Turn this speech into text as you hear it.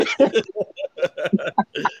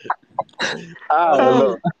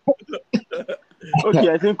Hello. Okay,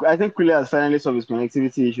 I think Kule has finally solved his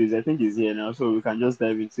connectivity issues. I think he's here now, so we can just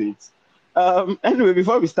dive into it. Anyway,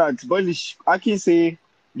 before we start, Bolish, Aki say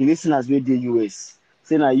the listeners will the US.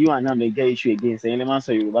 Say now you and I may get issue again. Say eleman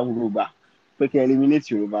so Yoruba Yoruba. We can eliminate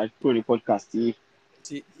Yoruba for the podcast. See,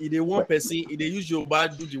 if they one person, if they use your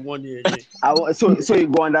bad, do the one here again. So you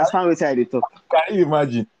go understand what I talk. Can you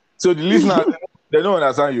imagine? So the listeners, they don't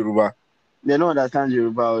understand Yoruba. They don't understand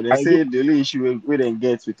Yoruba. They say the only issue we then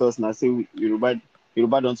get with us now say Yoruba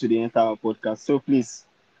don't to the entire podcast. So please,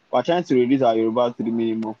 we're trying to reduce our Yoruba to the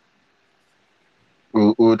minimum.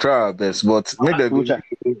 We'll try our best, but make them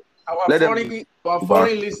Our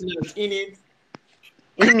foreign listeners in it.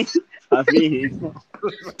 I feel it.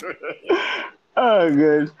 Oh,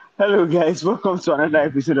 good. Hello, guys. Welcome to another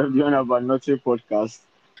episode of the Honor But Not podcast.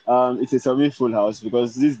 It's a semi full house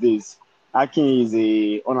because these days Akin is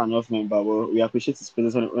a on and off member, but we appreciate his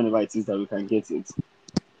presence whenever it is that we can get it.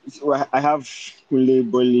 So I have Kule,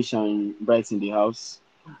 Bolish, and Bright in the house.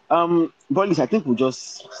 Bolish, I think we'll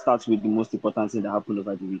just start with the most important thing that happened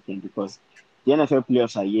over the weekend because the NFL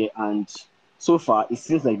playoffs are here, and so far it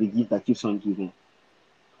seems like the gift that keeps on giving.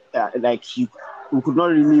 We could not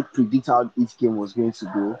really predict how each game was going to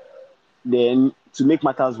go. Then, to make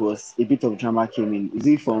matters worse, a bit of drama came in. Is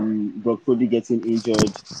it from Brock Purdy getting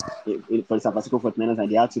injured for the San Francisco 49ers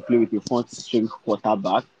and they had to play with a fourth-string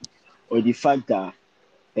quarterback, or the fact that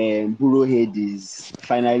Burrowhead is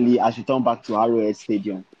finally has returned back to Arrowhead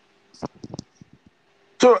Stadium?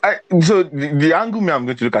 So the angle I'm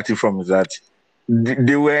going to look at it from is that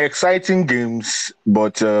they were exciting games,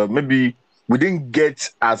 but maybe we didn't get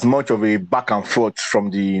as much of a back and forth from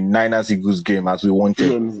the Niners-Eagles game as we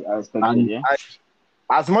wanted. And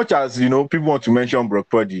as much as, people want to mention Brock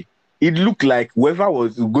Purdy, it looked like whoever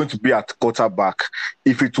was going to be at quarterback,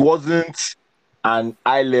 if it wasn't an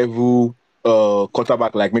high-level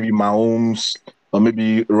quarterback like maybe Mahomes or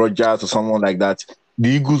maybe Rodgers or someone like that, the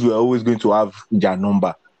Eagles were always going to have their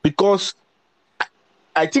number. Because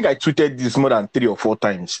I think I tweeted this more than 3 or 4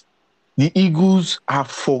 times. The Eagles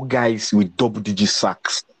have 4 guys with double-digit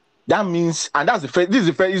sacks. That means, and that's the first. This is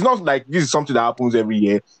the first. It's not like this is something that happens every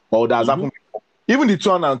year or that has happened before. Even the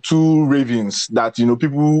 2-2 Ravens that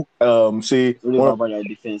people say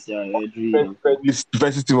defense,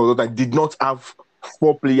 defensive team of the time did not have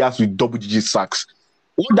 4 players with double-digit sacks.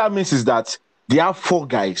 What that means is that they have 4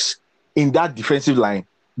 guys in that defensive line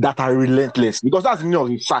that are relentless, because that's the meaning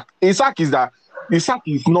of a sack. A sack is that the sack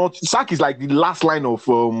is like the last line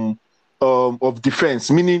of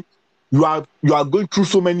defense, meaning you are going through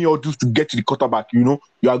so many orders to get to the quarterback. You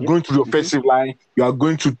are going through the offensive line, you are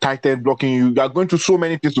going through tight end blocking, you are going through so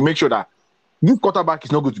many things to make sure that this quarterback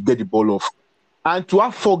is not going to get the ball off. And to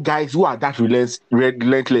have 4 guys who are that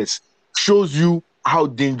relentless shows you how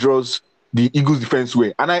dangerous the Eagles defense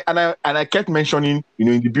were. And I kept mentioning,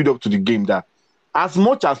 in the build up to the game, that as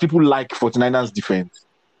much as people like 49ers defense,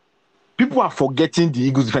 people are forgetting the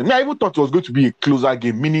Eagles defense. I even thought it was going to be a closer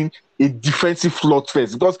game, meaning a defensive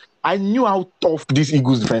slugfest, because I knew how tough this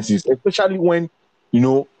Eagles defense is, especially when,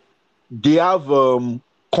 they have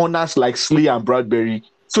corners like Slay and Bradbury,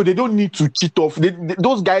 so they don't need to cheat off.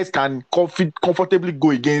 Those guys can comfortably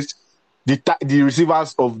go against the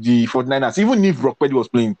receivers of the 49ers, even if Brock Purdy was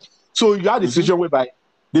playing. So you have a situation whereby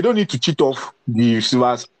they don't need to cheat off the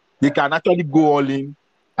receivers. They can actually go all in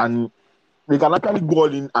and try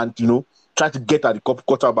to get at the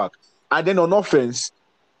quarterback. And then on offense,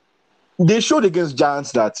 they showed against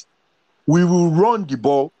Giants that we will run the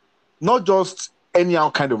ball, not just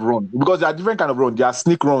anyhow kind of run, because there are different kind of run. There are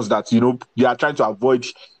sneak runs that, they are trying to avoid,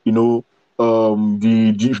 the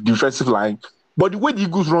defensive line. But the way the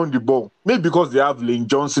Eagles run the ball, maybe because they have Lane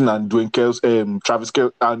Johnson and Dwayne Kelce, Travis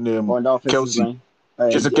Kelce, and Kelce.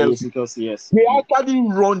 Kelce, yes. They actually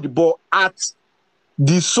run the ball at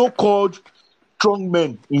the so-called strong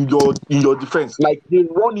men in your defense. Like, they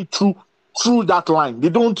run it through that line. They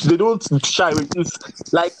don't shy away.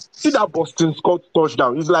 It's like, see that Boston Scott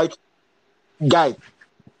touchdown. It's like, guy,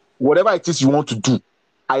 whatever it is you want to do,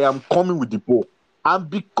 I am coming with the ball. And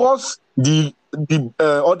because the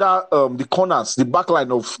corners, the back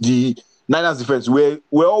line of the Niners defense were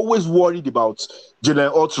always worried about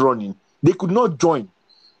Jalen Hurts running, they could not join.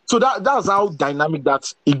 So that's how dynamic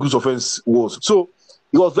that Eagles offense was. So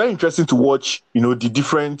it was very interesting to watch, the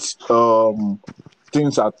different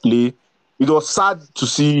things at play. It was sad to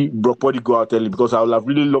see Brock Purdy go out early, because I would have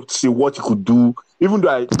really loved to see what he could do, even though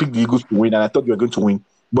I picked the Eagles to win and I thought they were going to win.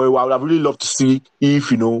 But I would have really loved to see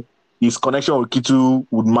if, his connection with Kittle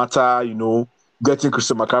would matter, getting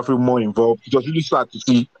Christian McCaffrey more involved. It was really sad to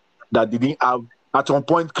see that they didn't have at one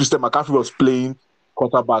point, Christian McCaffrey was playing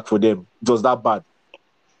quarterback for them. It was that bad.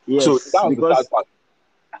 So Yes, that was the sad because part.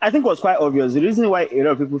 I think it was quite obvious. The reason why a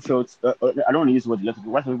lot of people felt, I don't want to use the word a lot of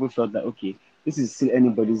people, why some people felt that, okay, this is still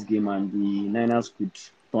anybody's game and the Niners could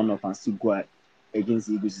turn up and still go against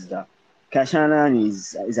the Eagles is that Kyle Shanahan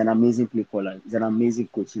is an amazing play caller. He's an amazing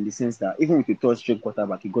coach in the sense that even with a third straight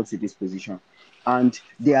quarterback, he got to this position. And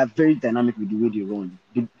they are very dynamic with the way they run.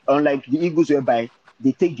 Unlike the Eagles, whereby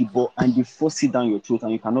they take the ball and they force it down your throat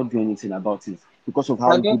and you cannot do anything about it because of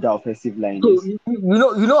how And then, good that offensive line so is. you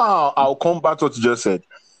know how I'll come back to what you just said.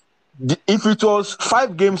 If it was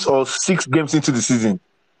 5 games or 6 games into the season,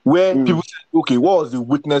 where people said, okay, what was the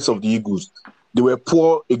weakness of the Eagles? They were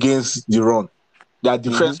poor against the run. Their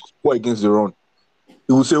defense was poor against the run.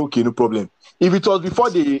 You will say, okay, no problem. If it was before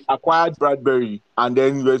they acquired Bradbury, and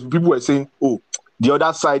then people were saying, oh, the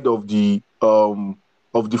other side of the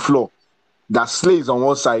floor, that Slay is on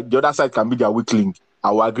one side, the other side can be their weak link.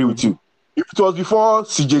 I will agree with you. If it was before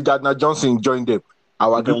CJ Gardner-Johnson joined them, I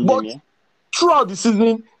will agree. But throughout the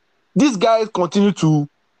season, these guys continue to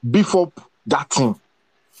beef up that team.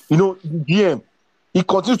 You know, the GM, he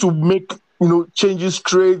continues to make, changes,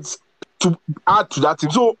 trades to add to that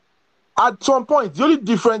team. So at some point, the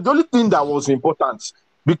only thing that was important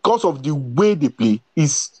because of the way they play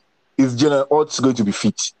is Jalen Hurts going to be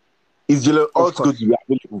fit? Is Jalen Hurts going to be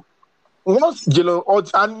available? Once Jalen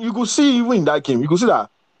Hurts, and you could see even in that game, you could see that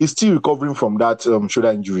he's still recovering from that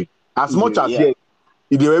shoulder injury. As much as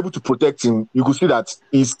if they were able to protect him, you could see that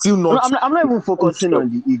he's still not. No, I'm not even focusing on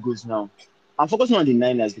the Eagles now. I'm focusing on the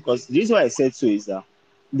Niners because the reason why I said so is that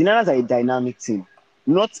the Niners are a dynamic team.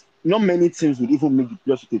 Not many teams would even make the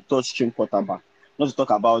playoffs with a third string quarterback. Not to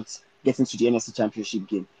talk about getting to the NFC Championship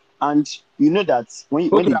game. And you know that when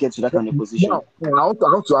they get to that kind of position. Now, I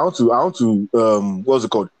want to what's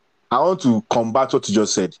it called? I want to combat what you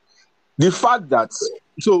just said. The fact that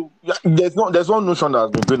there's one notion that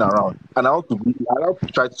has been going around, and I want to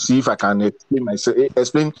try to see if I can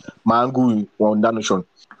explain my angle on that notion.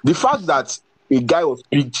 The fact that a guy was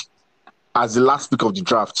picked as the last pick of the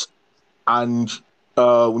draft and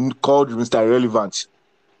called Mr. Irrelevant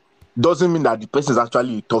doesn't mean that the person is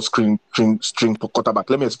actually a top string quarterback.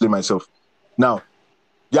 Let me explain myself. Now,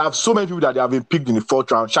 there are so many people that they have been picked in the 4th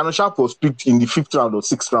round. Shannon Sharp was picked in the 5th round or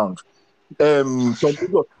 6th round.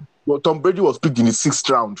 Tom Brady was picked in the 6th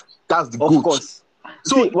round. That's the GOAT. Of course.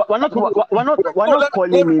 So see, we're not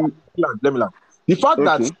calling him. Let me land. The fact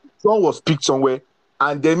that someone was picked somewhere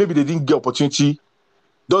and then maybe they didn't get opportunity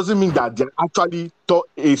doesn't mean that they're actually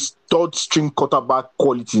a third string quarterback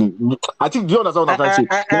quality. I think you understand what I'm trying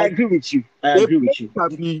to say. I agree with you.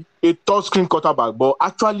 Can be a third string quarterback, but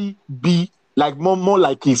actually be like more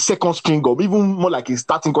like a second string or even more like a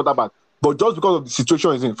starting quarterback. But just because of the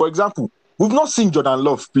situation he's in. For example, we've not seen Jordan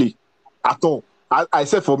Love play at all. I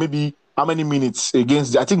said for maybe how many minutes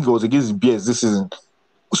against, I think it was against the Bears this season.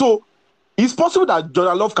 So it's possible that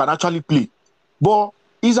Jordan Love can actually play, but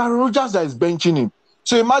it's Aaron Rodgers that is benching him.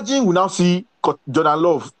 So imagine we now see Jordan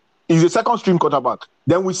Love is a second string quarterback.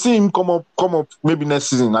 Then we see him come up maybe next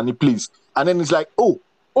season and he plays. And then it's like, oh,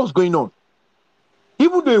 what's going on?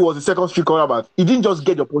 Even though he was a second string quarterback, he didn't just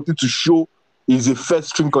get the opportunity to show he's a first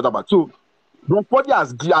string quarterback. So Brock Purdy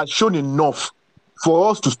has shown enough for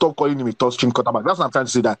us to stop calling him a third string quarterback. That's what I'm trying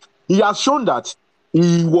to say, that he has shown that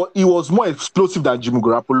he was more explosive than Jimmy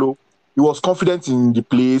Garoppolo. He was confident in the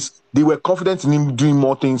plays. They were confident in him doing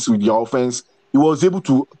more things with the offense. He was able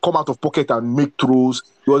to come out of pocket and make throws.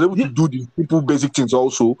 He was able to do the simple basic things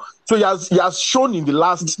also. So he has shown in the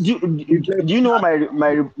last. Do you know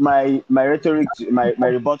my rhetoric, my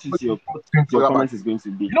rebuttal to your comments is going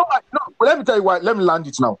to be? Let me tell you why. Let me land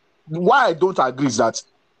it now. Why I don't agree is that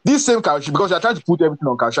this same Kashanian, because you're trying to put everything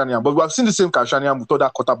on Kashanian, but we have seen the same Kashanian with other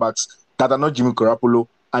quarterbacks that are not Jimmy Garoppolo,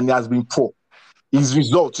 and he has been poor. His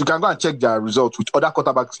results, you can go and check their results with other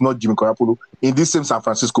quarterbacks, not Jimmy Garoppolo, in this same San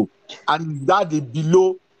Francisco, and that is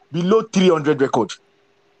below 300 record.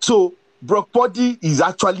 So Brock Purdy is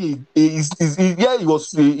actually he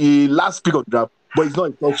was a last pick of the draft, but he's not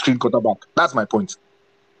a top string quarterback. That's my point.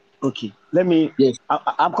 Okay, let me. Yes,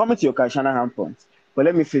 I'm coming to your Kashanahan point, but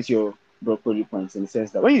let me face your Brock Purdy points in the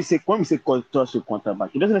sense that when we say top string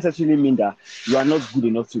quarterback, it doesn't necessarily mean that you are not good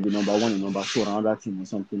enough to be number 1 and number 2 on another team or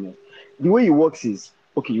something else. The way it works is,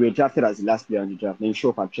 okay, you were drafted as the last player on the draft, then you show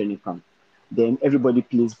up at training camp. Then everybody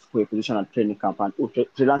plays for a position at training camp, and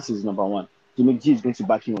Trey Lance is number 1. Jimmy G is going to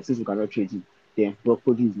back him up since we cannot trade him. Then Brock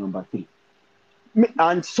Purdy is number 3.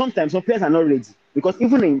 And sometimes some players are not ready because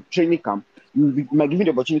even in training camp, you might give him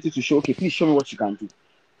the opportunity to show, okay, please show me what you can do.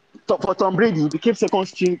 For Tom Brady, he became second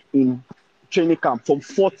string in training camp from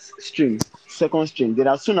 4th string, second string. Then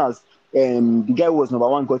as soon as the guy who was number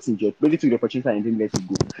one got injured. Brady took the opportunity and didn't let it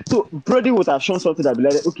go. So Brody would have shown something that be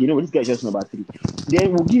like, okay, this guy is just number 3.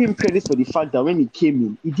 Then we'll give him credit for the fact that when he came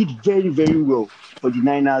in, he did very, very well for the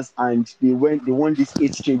Niners, and they won these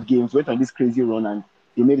 8 straight games, went on this crazy run, and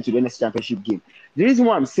they made it to the NFC Championship game. The reason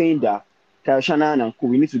why I'm saying that Kyle Shanahan and co,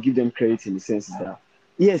 we need to give them credit in the sense is that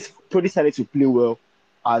yes, Brody started to play well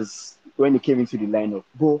as when he came into the lineup,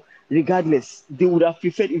 but regardless, they would have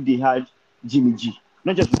preferred if they had Jimmy G.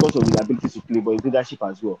 Not just because of his ability to play, but his leadership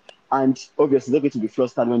as well. And obviously, they're going to be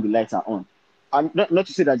flustered when the lights are on. And not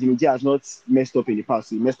to say that Jimmy G has not messed up in the past.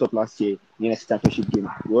 He messed up last year in the NFC Championship game.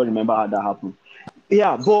 We all remember how that happened.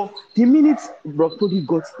 Yeah, but the minute Brock Purdy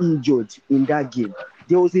got injured in that game,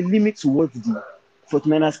 there was a limit to what the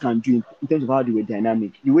 49ers can do in terms of how they were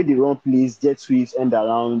dynamic. The way they run plays, jet sweeps, end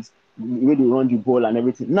arounds, the way they run the ball and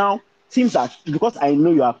everything. Now, seems that because I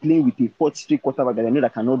know you are playing with a 4th straight quarterback that I know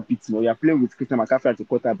that cannot beat me, or you are playing with Christian McCaffrey as a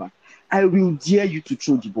quarterback, I will dare you to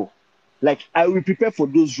throw the ball. Like, I will prepare for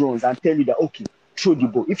those runs and tell you that, okay, throw the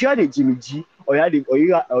ball. If you had a Jimmy G or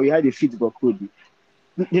you had a fit Brock Purdy,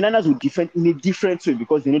 the Niners would defend in a different way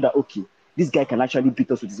because they know that, okay, this guy can actually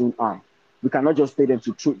beat us with his own arm. We cannot just tell them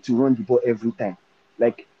to run the ball every time.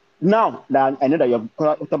 Like, now that I know that your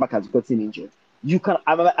quarterback has gotten injured, you can.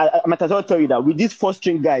 I might as well tell you that with this 4th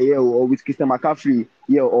string guy here, or with Christian McCaffrey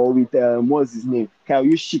here, or with what's his name, Kyle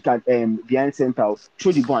Juszczyk at behind center,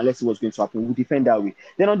 throw the ball and let's see what's going to happen. We'll defend that way.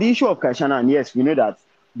 Then on the issue of Kyle Shanahan, yes, we know that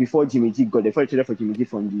before Jimmy G got the first trade for Jimmy G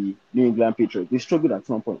from the New England Patriots, they struggled at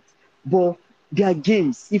some point. But their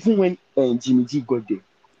games, even when Jimmy G got there,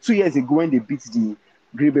 2 years ago when they beat the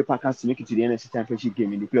Green Bay Packers to make it to the NFC Championship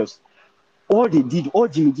game in the playoffs, all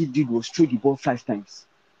Jimmy G did was throw the ball 5 times,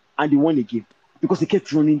 and they won the game because they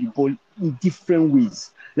kept running the ball in different ways.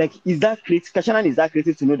 Like, is that creative? Kashanan is that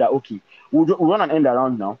creative to know that, okay, we'll run an end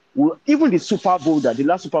around now. Even the Super Bowl, the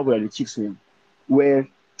last Super Bowl that the Chiefs won, where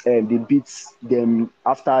they beat them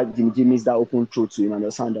after Jimmy G missed that open throw to Emmanuel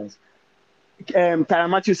Sanders. Tyrann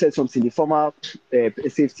Matthew said something, the former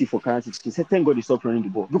safety for Kansas City. He said, thank God they stopped running the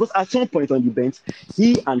ball. Because at some point on the bench,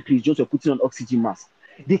 he and Chris Jones were putting on oxygen masks.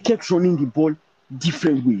 They kept running the ball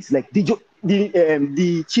different ways. Like, the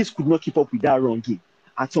Chiefs could not keep up with that run game.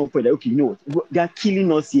 At some point, like, okay, you know what? They are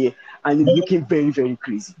killing us here, and it's looking very, very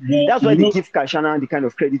crazy. That's why they give Kyle Shanahan the kind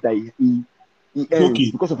of credit that he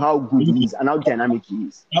earns because of how good he is and how dynamic he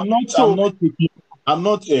is. I'm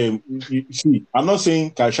not saying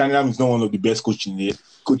Kyle Shanahan is not one of the best coaches in the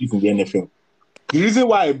NFL. The reason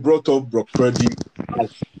why I brought up Brock Purdy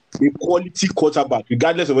as a quality quarterback,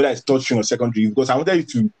 regardless of whether it's third string or secondary, because I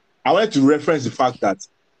wanted to reference the fact that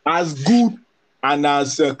as good and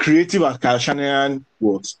as creative as Kyle Shanahan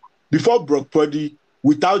was, before Brock Purdy,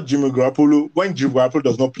 without Jimmy Garoppolo, when Jimmy Garoppolo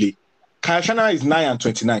does not play, Kyle Shanahan is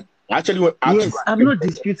 9-29. Actually, yes, I'm not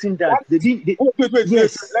disputing that. Wait,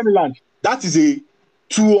 yes. Let me land. That is a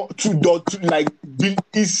two like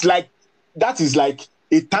it's like that is like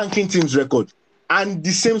a tanking team's record, and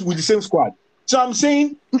the same with the same squad. So I'm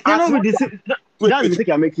saying that's the mistake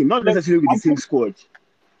I'm making, not necessarily with the same squad.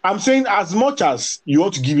 I'm saying as much as you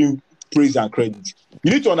want to give him praise and credit,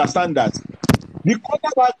 you need to understand that the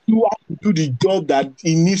quarterback who has to do the job that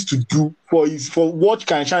he needs to do for what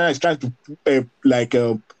Kyle Shanahan is trying to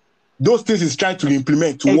those things he's trying to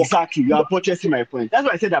implement to exactly work. You are purchasing my point. That's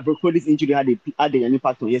why I said that Brock Purdy's injury had an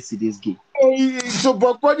impact on yesterday's game. So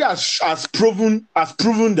Brock Purdy has proven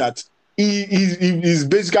that he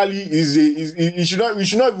basically he should not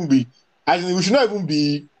even be. We should not even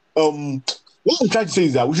be. What I'm trying to say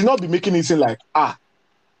is that we should not be making it seem like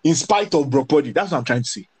in spite of Brock Purdy. That's what I'm trying to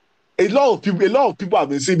say. A lot of people have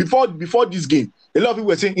been saying before this game. A lot of people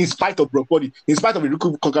were saying in spite of Brock Purdy, in spite of Eric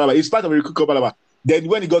Kokalaba. Then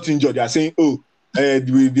when he got injured, they are saying,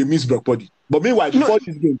 they miss Brock Purdy. But meanwhile, before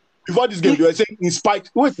this game, they were saying in spite.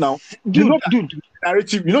 Wait now, you know that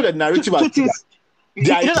narrative. You know that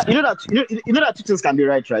 2 things can be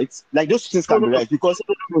right? Like those 2 things can be right because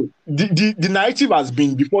the narrative has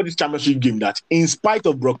been before this championship game that in spite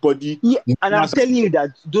of Brock Purdy, and I'm telling you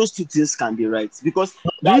that those 2 things can be right because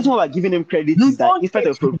the reason why we're giving him credit is that in spite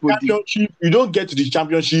of Brock Purdy, you don't get to the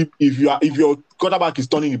championship if your quarterback is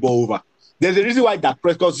turning the ball over. There's a reason why Dak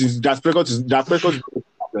Prescott is championship,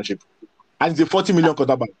 and it's a $40 million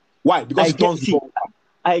quarterback. Why? Because he turns the ball over.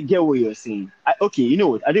 I get what you're saying. Okay, you know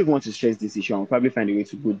what? I don't even want to stress this issue. I'll probably find a way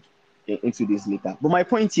to go into this later. But my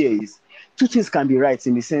point here is 2 things can be right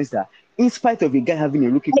in the sense that in spite of a guy having a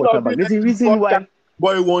rookie quarterback, there's a reason why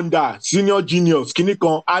Boy Wonder, Senior Junior, Skinny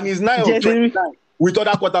Con, and he's 9 of 29 with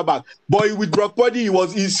other quarterback. Boy, with Brock Purdy,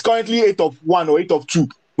 he's currently 8 of 1 or 8 of 2.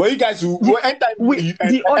 But you guys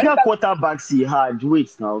the other quarterbacks he had,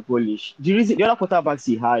 wait now, Polish. The other quarterbacks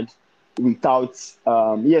he had without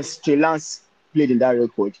yes, Trey Lance played in that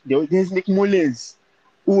record. There's Nick Mullins,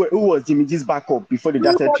 who was Jimmy G's backup before they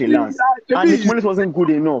drafted Trey Lance. And Nick Mullins wasn't good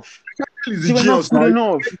enough. He was not good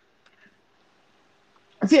enough.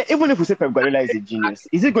 See, even if we say Pep Guardiola is a genius,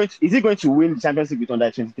 is he going to win the Champions League with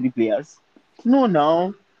under 23 players? No,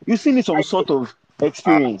 now you still need some sort of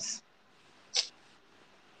experience.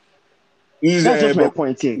 That's just my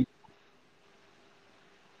point here.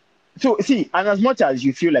 So see, and as much as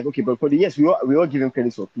you feel like okay, but yes, we all give him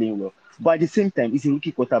credit for playing well, but at the same time, he's a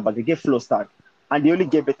rookie quarterback. They get flustered, and they only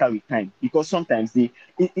get better with time because sometimes he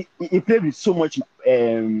played with so much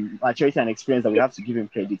maturity and experience that we have to give him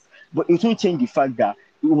credit. But it won't change the fact that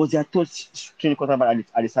it was their third string quarterback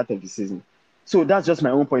at the start of the season. So that's just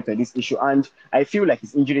my own point on this issue, and I feel like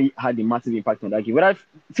his injury had a massive impact on that game. But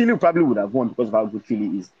Philly probably would have won because of how good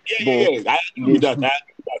Philly is. I agree with that.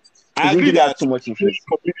 I agree that so much completely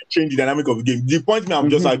changed the dynamic of the game. The point I'm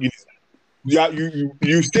just arguing is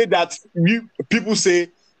you say that people say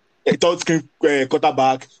a third string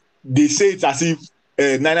quarterback, they say it's as if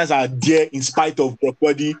Niners are there in spite of Brock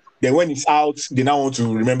Purdy. Then when it's out, they now want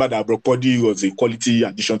to remember that Brock Purdy was a quality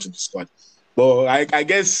addition to the squad. But I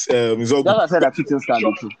guess it's all good. That's what I said that two things can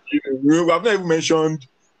be true. We have not even mentioned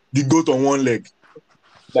the goat on one leg.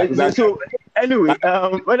 So anyway,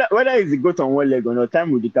 whether it's a goat on one leg or not,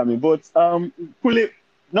 time will determine. But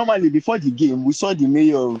normally before the game, we saw the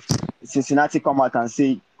mayor of Cincinnati come out and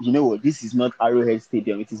say, you know what, this is not Arrowhead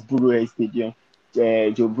Stadium, it is Burrowhead Stadium.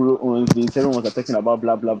 Joe Burrow owns this. Everyone was talking about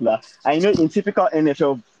blah blah blah. I know in typical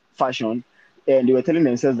NFL fashion, and they were telling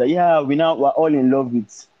themselves that we're all in love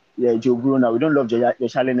with Joe Burrow now. We don't love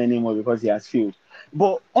Josh Allen anymore because he has failed.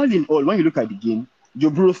 But all in all, when you look at the game, Joe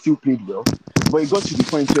Burrow still played well. But it got to the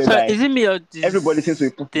point where is it me or everybody seems to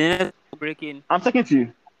be the network breaking? I'm talking to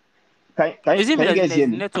you. Can you guys hear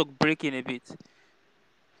me? Network breaking a bit?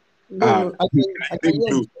 No, I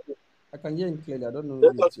can hear him clearly. I don't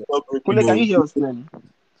know. Kule, can you hear us clearly?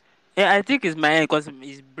 Yeah, I think it's my end because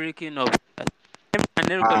it's breaking up. I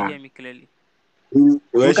never can hear me clearly.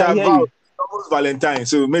 Well, it's almost Valentine,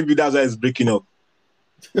 so maybe that's why it's breaking up.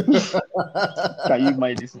 Can you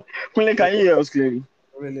mind this? Kule, can you hear us clearly?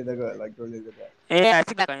 Really, Yeah, I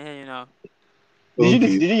think I can hear you now.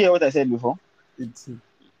 Did you hear what I said before?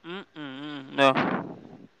 No.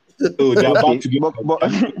 So they are back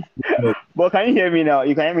to but can you hear me now?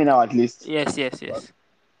 You can hear me now at least. Yes.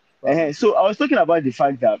 So I was talking about the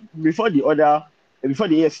fact that before the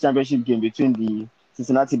AFC Championship game between the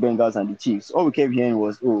Cincinnati Bengals and the Chiefs, all we kept hearing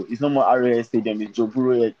was, it's no more Arrowhead Stadium, it's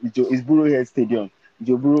Burrowhead Stadium.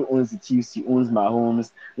 Joe Burrow owns the Chiefs, he owns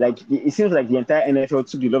Mahomes. Like it seems like the entire NFL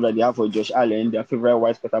took the love that they have for Josh Allen, their favorite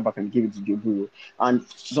white quarterback, and gave it to Joe Burrow. And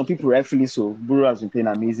some people rightfully so, Burrow has been playing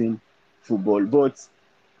amazing football. But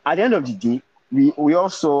at the end of the day, we all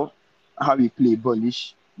saw how he played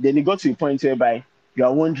bullish. Then it got to a point whereby you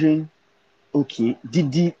are wondering, okay,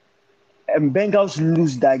 did the Bengals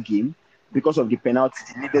lose that game because of the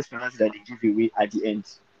needless penalty that they give away at the end?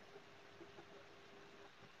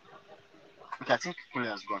 Okay, I think Kule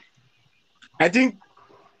has gone. I think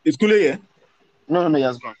it's Kule here. No, he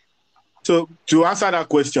has gone. So to answer that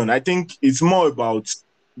question, I think it's more about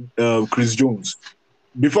Chris Jones.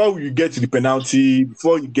 Before you get to the penalty,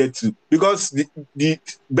 because the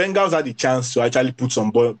Bengals had the chance to actually put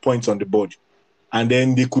some points on the board, and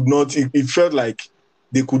then they could not. It felt like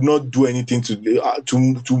they could not do anything to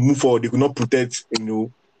move forward. They could not protect,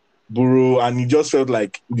 Burrow, and it just felt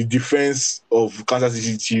like the defense of Kansas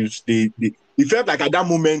City Chiefs. It felt like at that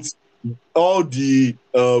moment, all the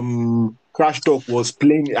crash talk was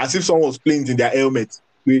playing as if someone was playing in their helmet.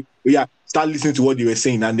 Start listening to what they were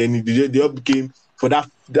saying, and then they all became for that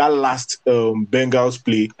last Bengals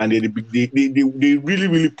play, and they really,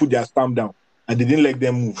 really put their stamp down, and they didn't let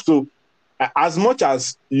them move. So, as much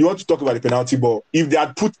as you want to talk about the penalty ball, if they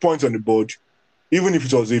had put points on the board, even if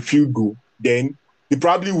it was a field goal, then they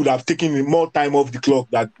probably would have taken more time off the clock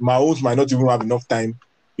that Mahomes might not even have enough time,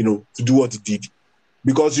 to do what he did.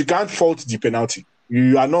 Because you can't fault the penalty.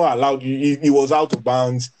 You are not allowed. He was out of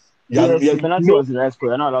bounds. The penalty was the right score.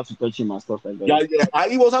 You're not allowed to touch him and stuff like that. Yeah.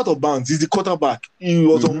 He was out of bounds. He's the quarterback. He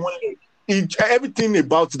was on one leg. Everything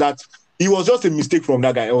about that, it was just a mistake from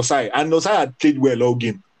that guy, Osai. And Osai had played well all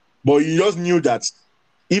game. But he just knew that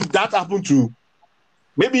if that happened to,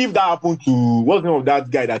 what's the name of that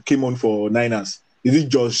guy that came on for Niners? Is it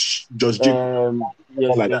Josh Jacobs?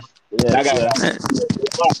 Yes. That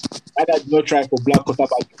guy did not try for black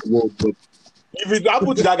quarterback in the world, but if it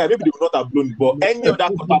happened to that guy, maybe they would not have blown it. But any of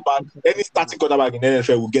that quarterback, any starting quarterback in the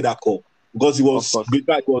NFL will get that call because he was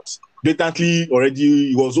blatantly already.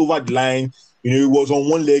 He was over the line. He was on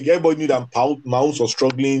one leg. Everybody knew that Mahomes was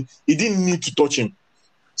struggling. He didn't need to touch him.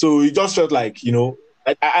 So it just felt like, some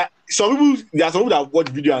people, there are some people that watched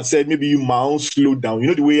video and said maybe Mahomes slowed down. You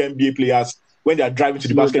know the way NBA players, when they are driving to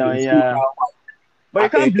the Slow basket, down, they slow yeah. But you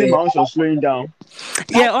can't blame Mahomes for slowing down.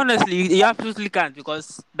 Yeah, honestly, you absolutely can't,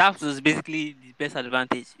 because that was basically the best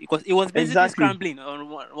advantage, because it was basically Exactly. scrambling on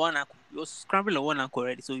one ankle. He was scrambling on one ankle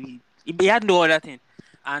already, so he had no other thing.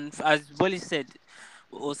 And as Bolly said,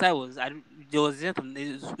 Osai was there was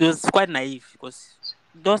it was quite naive, because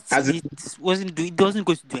as it it wasn't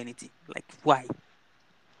going to do anything. Like, why?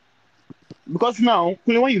 Because now,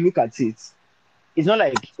 when you look at it, it's not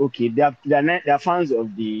like, okay, there are fans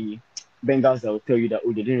of the Bengals that will tell you that,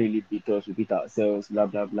 oh, they didn't really beat us, we beat ourselves, blah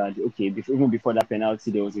blah blah. Okay, even before that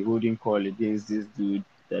penalty, there was a holding call against this dude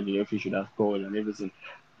that the referee should have called and everything.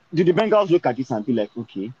 Do the Bengals look at this and be like,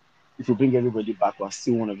 okay, if we bring everybody back, we're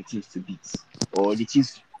still one of the teams to beat? Or the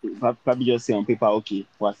Chiefs probably just say on paper, okay,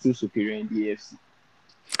 we're still superior in the AFC?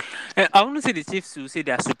 I want to say the Chiefs will say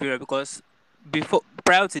they are superior, because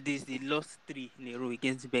prior to this they lost 3 in a row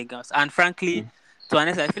against the Bengals, and frankly, to be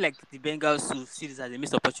honest, I feel like the Bengals will see this as a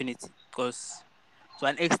missed opportunity, because to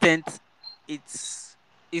an extent, it's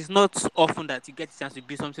it's not often that you get a chance to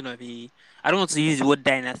be something of a, I don't want to use the word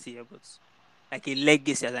dynasty here, but like a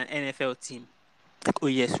legacy as an NFL team. Like, oh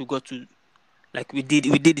yes, we got to, like, we did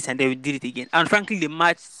this and then we did it again. And frankly, they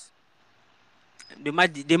matched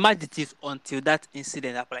the Chiefs until that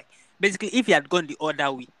incident happened. Like, basically, if he had gone the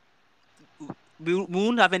other way, we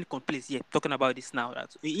won't have any complaints yet talking about this now. That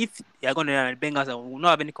if they are going to the Bengals, we will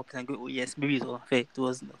not have any complaints and go, oh yes, maybe it was unfair. It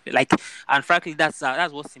wasn't unfair. Like, and frankly, that's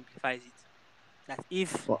what simplifies it. That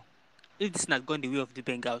Well, if this had gone the way of the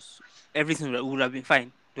Bengals, everything would have been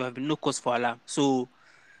fine. There would have been no cause for alarm. So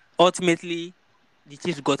ultimately, the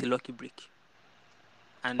Chiefs got a lucky break.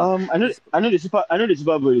 And I know the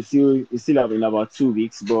Super Bowl is still have in about 2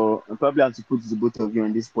 weeks, but I probably have to put the both of you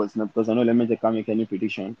on this spot now because I know Lemon can't make any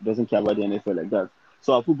prediction. He doesn't care about the NFL like that.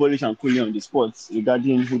 So I'll put Polish and Kuli on the spots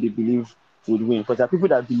regarding who they believe would win. Because there are people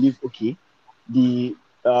that believe, okay, the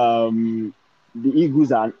um the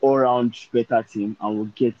Eagles are an all-round better team and will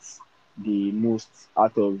get the most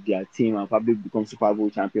out of their team and probably become Super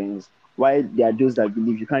Bowl champions. While there are those that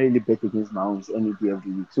believe you can't really bet against Mahomes any day of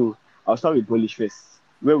the week. So I'll start with Polish first.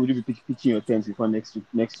 Where would you be pitching your terms before next 2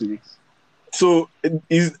 weeks? So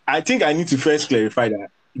I think I need to first clarify that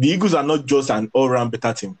the Eagles are not just an all-round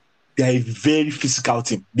better team. They are a very physical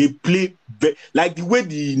team. They play like the way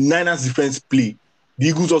the Niners defense play. The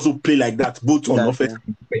Eagles also play like that, both on That's offense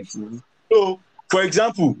and defense. So, for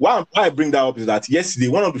example, why I bring that up is that yesterday,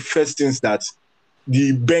 one of the first things that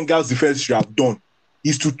the Bengals defense should have done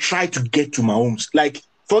is to try to get to Mahomes. Like,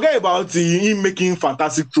 forget about him making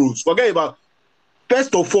fantastic throws. Forget about,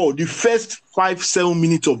 first of all, the first 5-7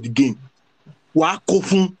 minutes of the game.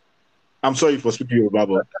 I'm sorry for speaking Yoruba,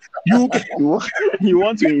 but you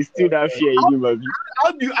want to instill that fear in him, Bobby.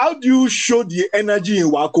 how do you show the energy in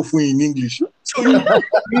Wakofu in English? So you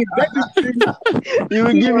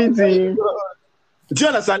will give it to him. Do you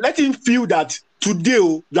understand? Let him feel that today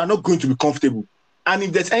you are not going to be comfortable. And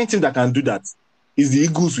if there's anything that can do that, is the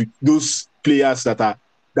Eagles with those players that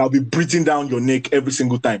will be breathing down your neck every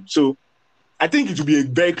single time. So I think it will be a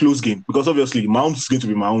very close game because obviously Mahomes is going to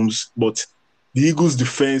be Mahomes, but the Eagles'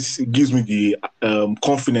 defense gives me the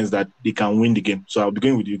confidence that they can win the game. So I'll be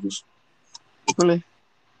going with the Eagles. Really?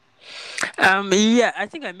 Yeah, I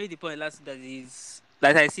think I made the point last that is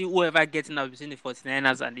that I see whoever getting out between the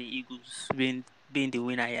 49ers and the Eagles being the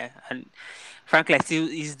winner here. And frankly, I still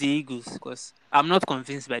is the Eagles because I'm not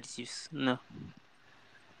convinced by the Chiefs. No.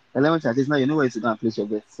 11 at least now you know where to go and place your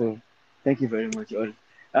bet. So thank you very much, all.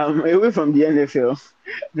 Away from the NFL,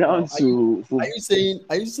 down to are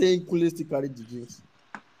you saying Kule still carry the Chiefs?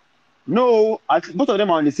 No, both of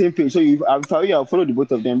them are on the same page. So I'll follow the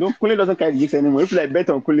both of them. Don't Kule doesn't carry the Chiefs anymore. If you like bet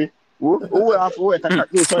on Kule,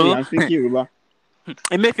 sorry, I'm thinking Yoruba.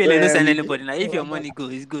 Emefiele no send anybody now. If your money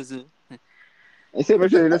goes, it goes. I say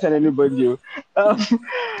Emefiele don't send anybody.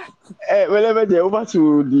 Whenever they're over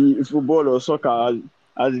to the football or soccer,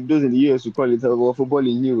 as those in the US to call it, or football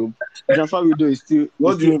in Europe, transfer window is still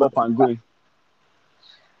up and going.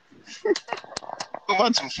 Over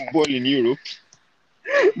to football in Europe,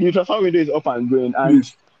 the transfer window is up and going,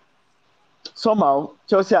 and somehow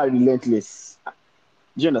Chelsea are relentless.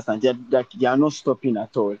 Do you understand? They are not stopping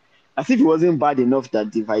at all. As if it wasn't bad enough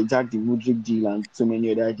that they've hijacked the Mudryk deal and so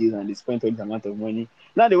many other deals and they spent all this amount of money.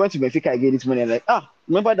 Now they went to Benfica again this money and like,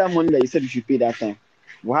 remember that money that you said you should pay that time?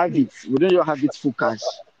 We have it. We don't just have it full cash.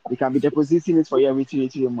 They can be depositing it for you every 3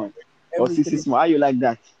 months or 6 months. How you like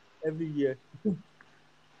that? Every year.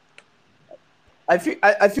 I feel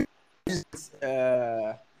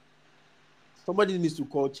uh, somebody needs to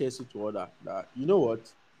call Chelsea to order that. You know what?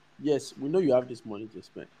 Yes, we know you have this money to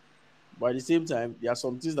spend, but at the same time, there are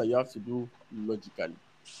some things that you have to do logically.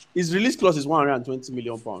 His release clause is 120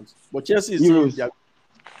 million pounds, but Chelsea is saying they Euros. are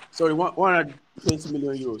sorry 120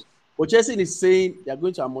 million euros. But Chelsea is saying they are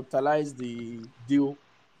going to amortize the deal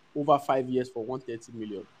over 5 years for 130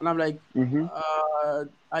 million, and I'm like, Mm-hmm.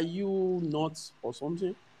 are you nuts or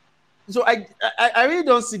something? So I really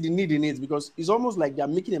don't see the need in it because it's almost like they're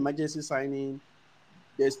making emergency signing.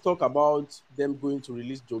 There's talk about them going to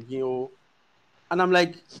release Jorginho, and I'm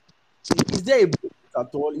like, is there a budget at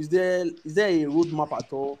all? Is there a roadmap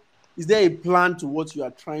at all? Is there a plan to what you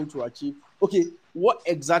are trying to achieve? Okay, what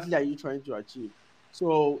exactly are you trying to achieve?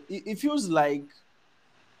 So it feels like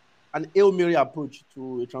an Hail Mary approach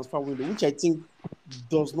to a transfer window, which I think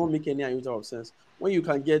does not make any iota of sense. When you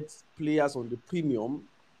can get players on the premium,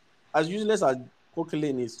 as useless as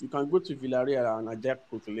Coquelin is, you can go to Villarreal and hijack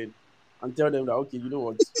Coquelin and tell them that okay, you know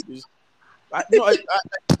what, this, I, no,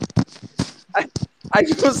 I, I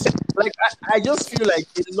just like I just feel like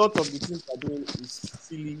a lot of the things they're doing is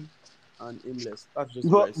silly and aimless. That's just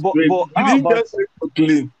the way But I see it. but Wait, but did how he about just say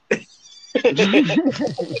clean? At least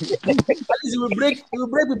it will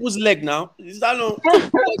break people's leg now. Is that no? Like,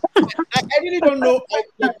 I really don't know.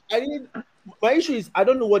 I really my issue is I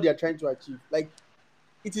don't know what they are trying to achieve. Like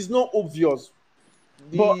it is not obvious.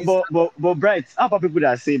 but These but but but Bright, how about people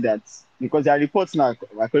that say that because there are reports now,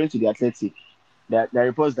 according to the Athletic, that there are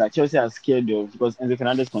reports that Chelsea are scared of because Enzo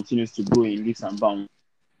Fernandez continues to go in leaps and bounds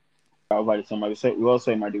over the summer. We also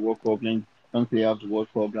saw him at the World Cup, playing young player of the World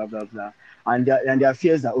Cup, blah blah blah. And there are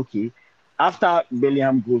fears that okay, after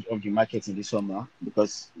Bellingham goes off the market in the summer,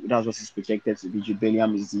 because that's what is projected to be. Jude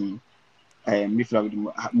Bellingham is the midfielder with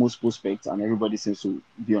the most prospects, and everybody seems to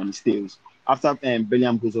be on his tails. After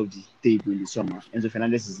Bellingham goes off the table in the summer, Enzo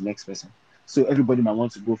Fernandez is the next person. So everybody might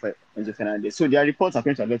want to go for Enzo Fernandez. So there are reports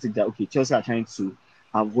according to Athletic that okay, Chelsea are trying to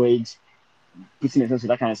avoid putting themselves in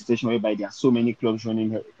that kind of situation whereby there are so many clubs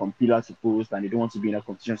running from pillar to post and they don't want to be in a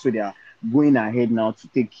competition. So they are going ahead now to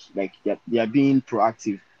take like they are being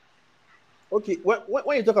proactive. okay.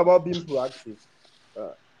 When you talk about being proactive, uh,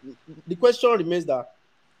 the question remains that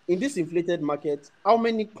in this inflated market, how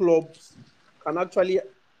many clubs can actually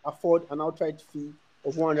afford an outright fee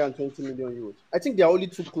of 120 million euros? I think there are only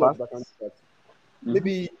two clubs that can do Facts. that. Mm-hmm.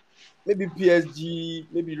 Maybe maybe PSG,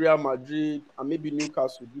 maybe Real Madrid, and maybe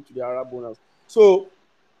Newcastle due to the Arab bonus. So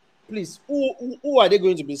please, who are they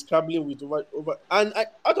going to be scrabbling with over? And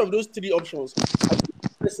out of those three options, I think the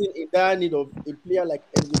person in dire need of a player like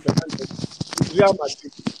Enzo Fernandez is Real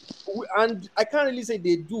Madrid. And I can't really say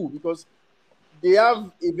they do because they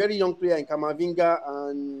have a very young player in Kamavinga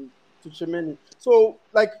and Tuchemeni. So,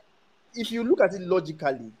 like, if you look at it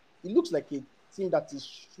logically, it looks like a team that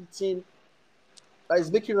is shooting, that is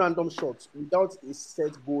making random shots without a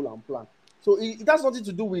set goal and plan. So it has nothing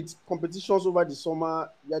to do with competitions over the summer,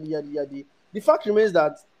 yada yada yada. The fact remains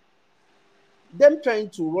that them trying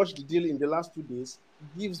to rush the deal in the last 2 days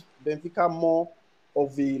gives Benfica more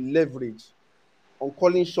of a leverage on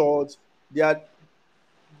calling shots. They are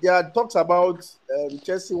there are talks about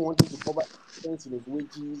Chelsea wanting to cover expense in his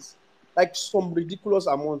wages, like some ridiculous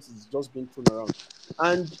amount is just being thrown around.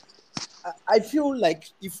 And I feel like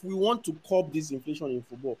if we want to curb this inflation in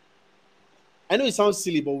football, I know it sounds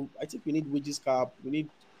silly, but I think we need wages cap. We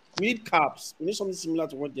need caps. We need something similar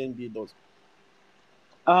to what the NBA does.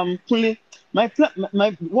 Kunle,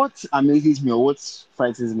 my what amazes me or what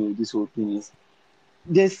frightens me with this whole thing is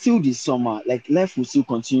there's still this summer. Like life will still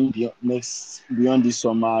continue beyond this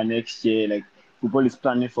summer, next year. Like football is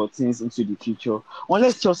planning for things into the future.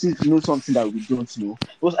 Unless Chelsea know something that we don't know.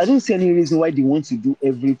 Because I don't see any reason why they want to do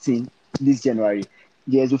everything this January.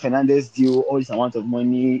 The Enzo Fernandez deal, all this amount of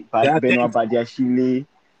money, There are Benoit 10. Badiashile,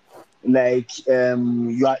 like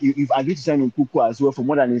you've agreed to sign Nkuku as well for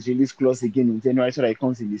more than his release clause again in January so that it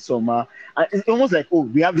comes in the summer. And it's almost like oh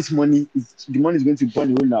we have this money, the money is going to burn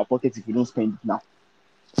a hole in our pocket if we don't spend it now.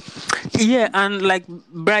 Yeah, and like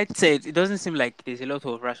Bright said, it doesn't seem like there's a lot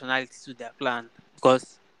of rationality to their plan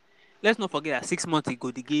because let's not forget that 6 months ago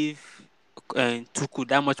they gave Tuku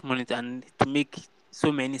that much money and to make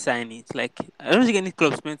so many signings. Like I don't think any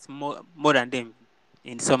club spent more than them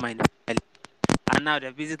in the summer in the Premier League. And now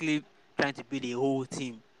they're basically trying to build a whole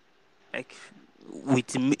team like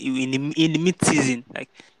in the mid season. Like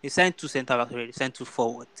they signed two centre backs already, they signed two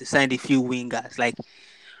forwards, they signed a few wingers. Like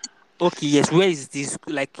okay, yes, where is this?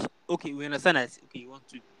 Like okay, we understand that okay, you want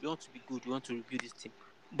to be good, you want to review this team,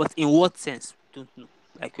 but in what sense? We don't know.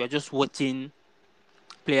 Like we are just watching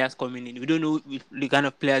players coming in. We don't know if the kind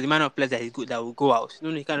of players, the amount of players that is good that will go out. You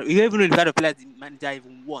don't know the kind of, you don't even know the kind of players the manager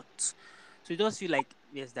even wants. So you just feel like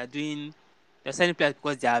yes, they're selling players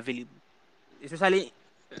because they are available, especially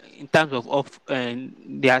in terms of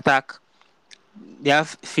the attack. They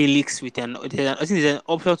have Felix with I think there's an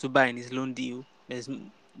option to buy in his loan deal. There's No,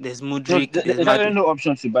 Mudrik, there's there's actually Madu. no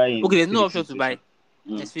option to buy Okay, in there's no Felix option to buy. situation.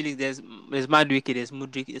 Mm. There's Felix, there's Madwike, there's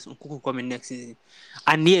Mudrik, there's Nkuku coming next season,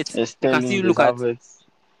 and yet There's you can Sterling, still there's look at Havertz.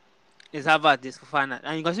 there's Harvard, there's Fofana,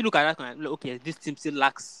 and you can still look at that and like, okay, this team still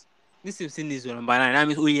lacks. This team still needs number 9. That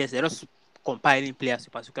means oh yes, they're just compiling players to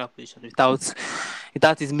particular position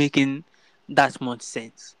without it making that much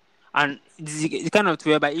sense. And it's kind of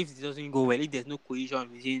whereby if it doesn't go well, if there's no cohesion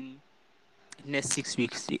within the next 6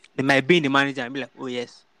 weeks, they might be in the manager and be like, oh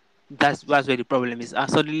yes, that's where the problem is. And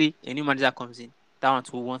suddenly a new manager comes in, that one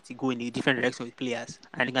will want to go in a different direction with players,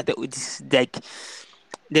 and you can tell this like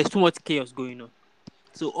there's too much chaos going on.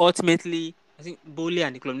 So ultimately, I think Bowley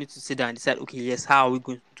and the club need to sit down and decide, okay, yes, how are we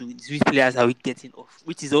going to do this? Which players are we getting off?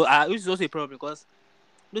 Which is also a problem because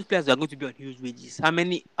those players are going to be on huge wages. How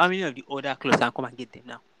many of the other clubs can come and get them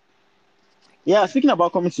now? Yeah, speaking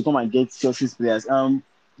about coming to come and get Chelsea's players,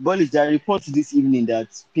 Bolis, there are reports this evening that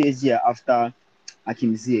PSG are after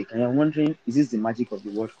Hakim Ziyech, and I'm wondering, is this the magic of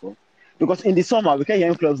the World Cup? Because in the summer, we can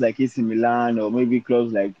hear clubs like AC Milan or maybe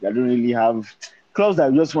clubs like I don't really have clubs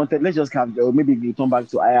that we just wanted. Let's just have, or maybe we turn back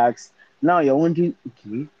to Ajax. Now you're wondering,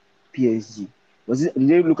 okay, PSG. Did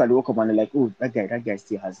they look at the World Cup and they're like, oh, that guy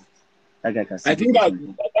still has it. That guy can still I do think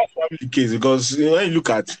something. that's probably the case because when you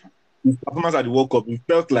look at his performance at the World Cup, it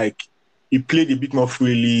felt like he played a bit more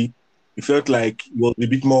freely. It felt like he was a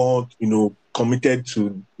bit more, committed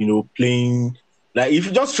to, playing. Like it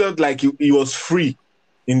just felt like he was free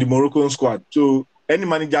in the Moroccan squad. So any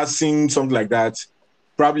manager seeing something like that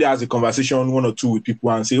probably has a conversation one or two with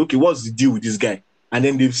people and say, okay, what's the deal with this guy? And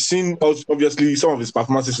then they've seen obviously some of his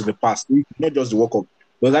performances in the past, not just the World Cup.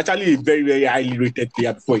 He was actually a very, very highly rated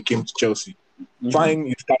player before he came to Chelsea. Mhm. Fine,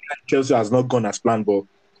 his career at Chelsea has not gone as planned, but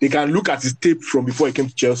they can look at his tape from before he came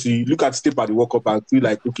to Chelsea, look at his tape at the World Cup and feel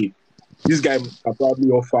like, okay, this guy can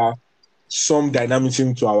probably offer some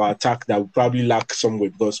dynamism to our attack that we probably lack somewhere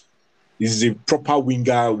because he's a proper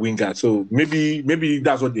winger. So maybe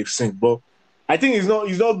that's what they've seen. But I think he's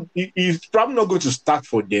probably not going to start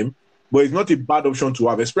for them, but it's not a bad option to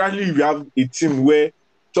have, especially if you have a team where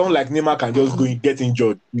someone like Neymar can just go and get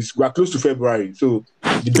injured. We're close to February, so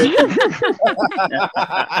the best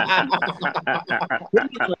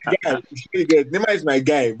Neymar is my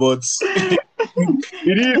guy, but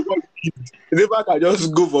he didn't. Neymar can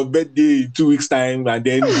just go for birthday in 2 weeks' time, and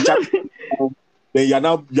then then you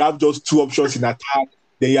have just two options in attack.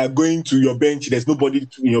 Then you are going to your bench. There's nobody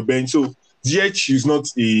in your bench, so ZH is not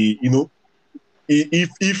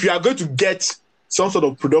if you are going to get some sort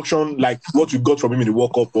of production like what we got from him in the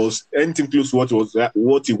World Cup or anything close to what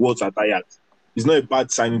he was at Ajax, it's not a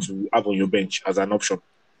bad signing to have on your bench as an option.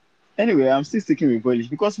 Anyway, I'm still sticking with Polish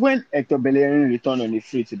because when Hector Bellerin returned on the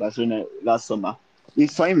free to Barcelona last summer,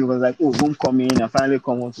 for him it was like, oh, homecoming, I finally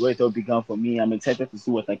come on to where it all began for me. I'm excited to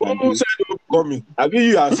see what I can do. Homecoming. I mean,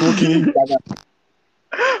 you are smoking.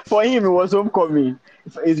 For him, it was homecoming.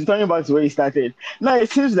 He's returning back to where he started. Now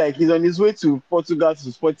it seems like he's on his way to Portugal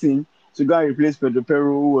to Sporting to go and replace Pedro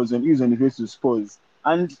Peru, who was on his way to Spurs.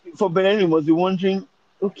 And for Bellerin, he must be wondering,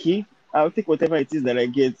 okay, I'll take whatever it is that I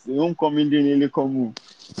get. The homecoming didn't really come.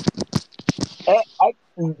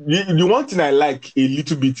 The one thing I like a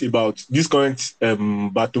little bit about this current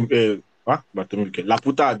Laputa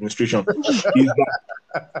administration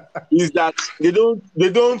is that they don't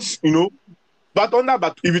but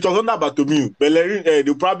if it was under Bartomeu, Bellerin,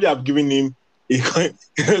 they'll probably have given him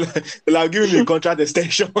they'll have given him a contract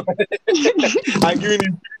extension and given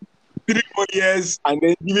him 3 more years and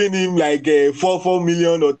then giving him like 4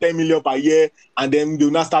 million or 10 million per year, and then they'll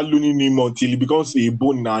not start loaning him until he becomes a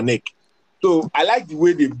bone in our neck. So I like the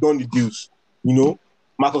way they've done the deals.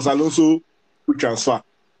 Marcos Alonso, free transfer.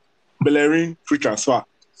 Bellerin, free transfer.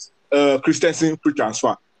 Christensen, free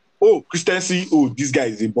transfer. Oh, Christensen, this guy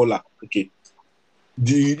is a baller. Okay.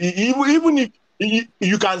 Even if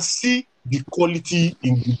you can see the quality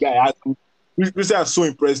in the guy. Christensen has so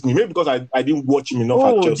impressed me. Maybe because I didn't watch him enough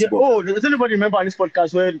at Chelsea. Does anybody remember on this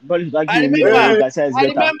podcast where Boris was I arguing? remember. Does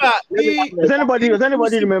anybody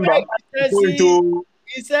remember?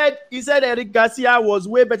 He said Eric Garcia was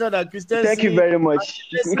way better than Christensen. Thank you very much.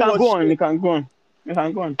 You can go on.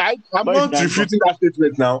 I'm not refuting that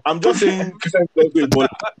statement now. I'm just saying Christensen is also a baller.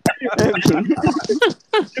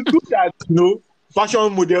 It's good that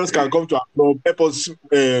fashion models can come to our club, help us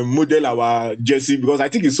model our jersey, because I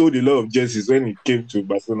think he sold a lot of jerseys when he came to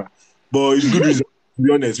Barcelona. But it's good reason to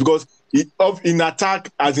be honest, because in attack,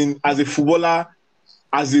 as a footballer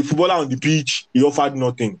on the pitch, he offered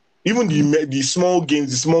nothing. Even the small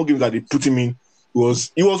games that they put him in,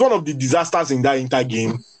 he was one of the disasters in that Inter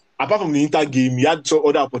game. Apart from the Inter game, he had some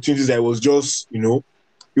other opportunities that was just, he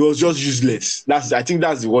was just useless. I think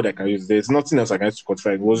that's the word I can use. There's nothing else I can use to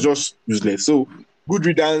quantify. It was just useless. So good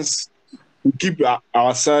riddance. We keep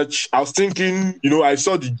our search. I was thinking, I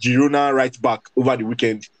saw the Girona right back over the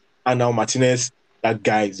weekend, and now Martinez. That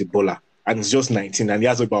guy is a baller, and he's just 19, and he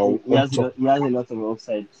has about He has a lot of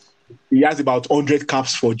upside. he has about 100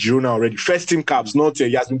 caps for Girona already. First team caps, not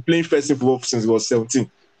he has been playing first team football since he was 17.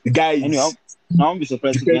 The guy Anyhow, I won't be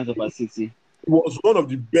surprised if he ends up at City. was one of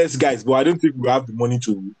the best guys, but I don't think we have the money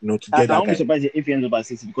to to get I that won't be guy. surprised if he ends up at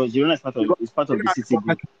City because Girona is part of the City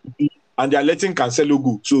group. And they are letting Cancelo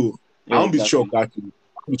go, so I won't be exactly.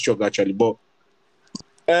 shocked actually. But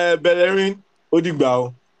Bellerin,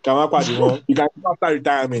 Odigbao, Kamakwa, you can come after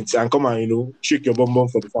retirement and come and shake your bum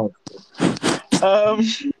for the fans.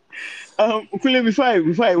 Quickly before I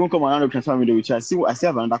even come around the transfer window, which I still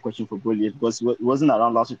have another question for Bollier because it wasn't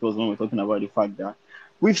around last week. It was when we were talking about the fact that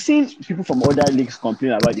we've seen people from other leagues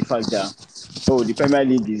complain about the fact that the Premier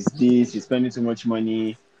League is spending too much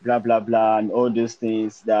money, blah blah blah, and all those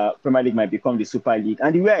things. That Premier League might become the Super League.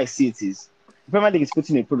 And the way I see it is, the Premier League is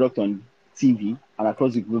putting a product on TV and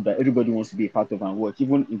across the globe that everybody wants to be a part of and watch.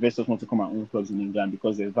 Even investors want to come and own clubs in England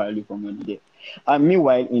because there's value for money there. And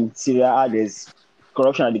meanwhile, in Serie A, there's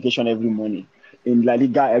corruption allegation every morning. In La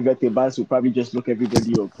Liga, every tables will probably just look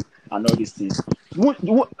everybody up and all these things.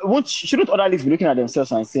 Shouldn't other leagues be looking at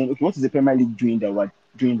themselves and saying, okay, what is the Premier League doing that we're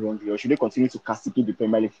doing wrongly? Or should they continue to castigate the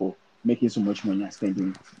Premier League for making so much money and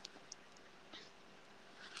spending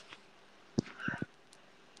it?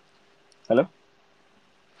 Hello?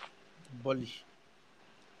 Bullish.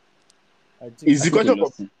 Is the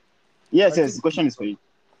question? Yes, the question is for you.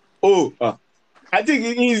 I think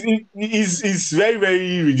it is very,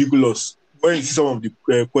 very ridiculous when you see some of the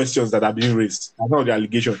questions that are being raised and some of the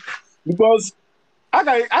allegations. Because how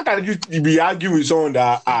can you be arguing with someone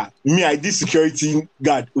that I did security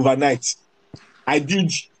guard overnight. I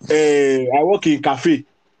work in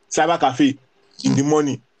cyber cafe in the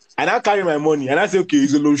morning, and I carry my money and I say, okay,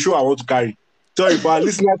 it's a low show I want to carry. Sorry, for our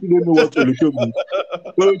listeners who don't know what Olosho means.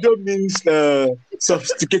 Olosho means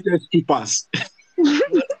sophisticated strippers.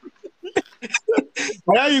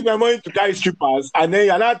 I use my money to carry strippers, and then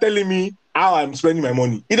you're not telling me how I'm spending my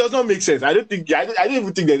money. It does not make sense. I don't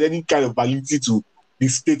even think there's any kind of validity to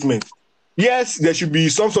this statement. Yes, there should be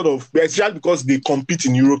some sort of, especially because they compete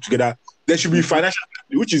in Europe together, there should be financial,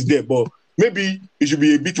 which is there, but maybe it should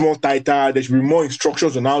be a bit more tighter. There should be more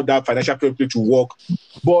instructions on how that financial fair play to work.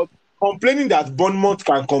 But complaining that Bournemouth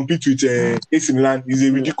can compete with AC Milan is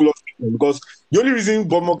a ridiculous thing, because the only reason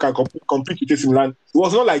Bournemouth can compete with AC Milan, it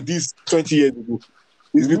was not like this 20 years ago.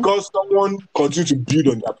 It's because someone continued to build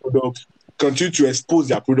on their product, continue to expose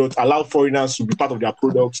their product, allow foreigners to be part of their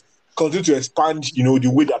products, continue to expand,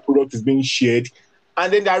 the way their product is being shared,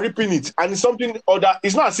 and then they're reaping it. And it's something other.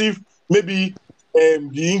 It's not as if maybe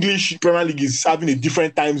the English Premier League is having a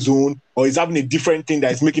different time zone or is having a different thing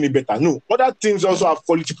that is making it better. No, other teams also have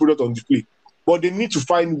quality product on display, but they need to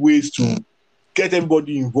find ways to get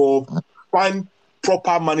everybody involved, find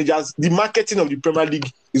proper managers. The marketing of the Premier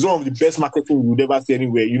League is one of the best marketing you would ever see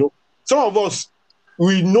anywhere. Some of us,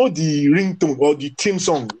 we know the ringtone or the theme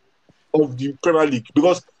song of the Premier League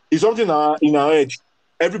because it's something in our head.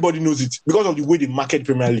 Everybody knows it because of the way they market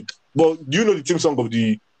Premier League. But do you know the theme song of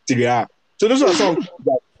the Serie A? So those are some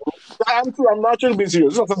that I'm actually being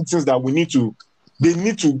serious. Those are some things that they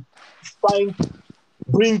need to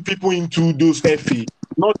bring people into those FA,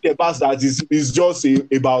 not about that is just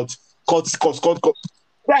about cut.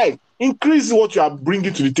 Right. Increase what you are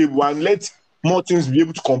bringing to the table and let more teams be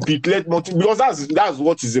able to compete. Let more teams, because that's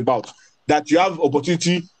what it's about. That you have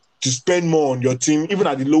opportunity to spend more on your team, even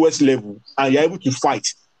at the lowest level, and you're able to fight.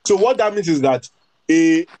 So what that means is that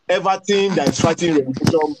Everton that is fighting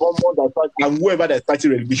relegation, Bournemouth and whoever that is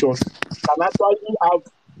fighting relegation can actually have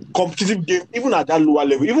competitive game even at that lower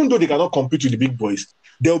level. Even though they cannot compete with the big boys,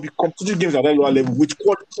 there will be competitive games at that lower level with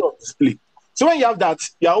quality of display. So when you have that,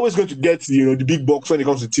 you're always going to get the big box when it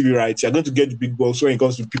comes to TV rights. You're going to get the big box when it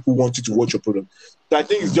comes to people wanting to watch your product. So I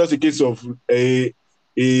think it's just a case of a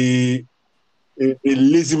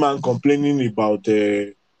lazy man complaining about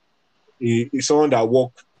someone that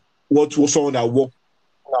worked on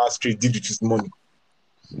our street did with his money.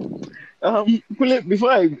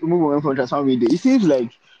 Before I move on from transfer window, it seems like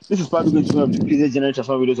this is probably going to be one of the craziest general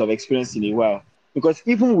transfer windows I've experienced in a while. Because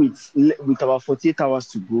even with about 48 hours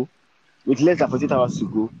to go, with less than 48 hours to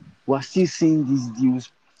go, we're still seeing these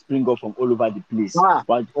deals spring up from all over the place. Ah,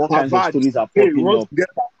 But all kinds of Bad. stories are Hey, popping once up. we get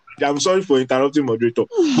I'm sorry for interrupting moderator.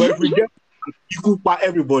 But if we get equal by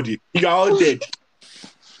everybody, you are all dead.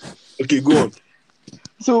 Okay, go on.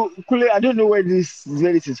 So, Kule, I don't know where this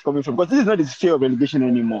is coming from, because this is not this fear of relegation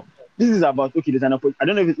anymore. This is about, okay, I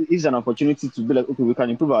don't know if it's an opportunity to be like, okay, we can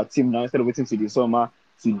improve our team now instead of waiting till the summer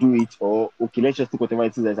to do it, or okay, let's just take whatever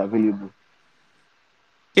it is that's available.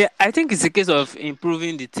 Yeah, I think it's a case of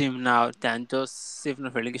improving the team now than just saving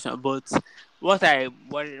off relegation. But what I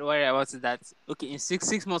worry about is that, okay, in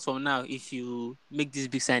six months from now, if you make this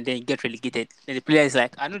big sign, then you get relegated, then the player is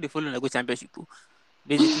like, I know they follow the go championship. Oh.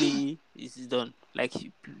 Basically, it's done. Like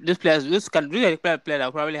those players, those are the player that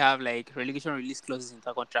will probably have like relegation release clauses in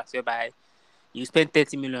their contracts, whereby you spend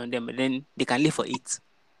 30 million on them, but then they can live for it,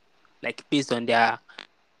 like based on their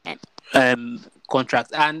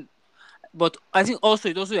contract. And but I think also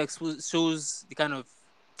it also shows the kind of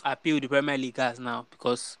appeal the Premier League has now,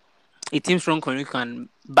 because a team strong community can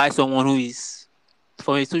buy someone who is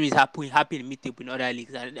for a team is happy in mid-table in other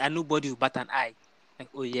leagues, and nobody will bat an eye. Like,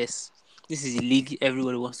 oh yes, this is the league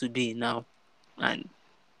everybody wants to be in now, and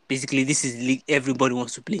basically this is the league everybody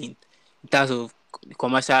wants to play in terms of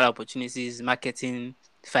commercial opportunities, marketing,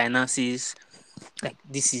 finances. Like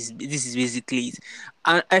this is basically it,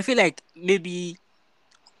 and I feel like maybe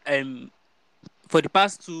um for the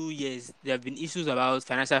past 2 years, there have been issues about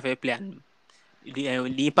financial fair play and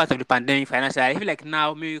the impact of the pandemic financially. I feel like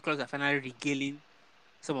now maybe clubs are finally regaling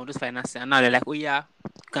some of those finances, and now they're like, oh yeah,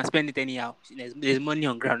 you can spend it anyhow. There's money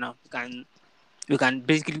on ground now. You can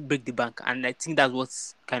basically break the bank, and I think that's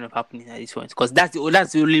what's kind of happening at this point, because that's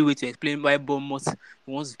the only way to explain why Bournemouth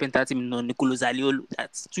wants to spend 30 million on Nicolo Zaniolo.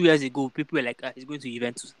 That's 2 years ago. People were like, he's going to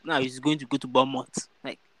Juventus. Now he's going to go to Bournemouth.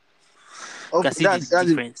 Like, you Of can see the that's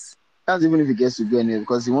difference. That's even if he gets to go anywhere,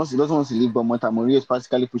 because he doesn't want to leave Bournemouth. And Mourinho is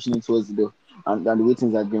practically pushing it towards the door, and the way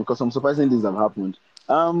things are going. Because some surprising things have happened.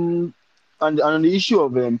 And on the issue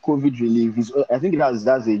of COVID relief, I think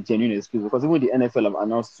that's a genuine excuse, because even the NFL have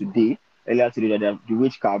announced earlier today, that the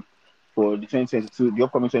wage cap for the 2022, the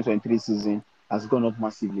upcoming 2023 season has gone up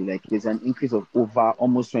massively. Like there's an increase of over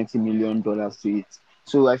almost $20 million to it.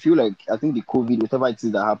 So I feel like, I think the COVID, whatever it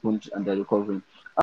is that happened, and they're recovering.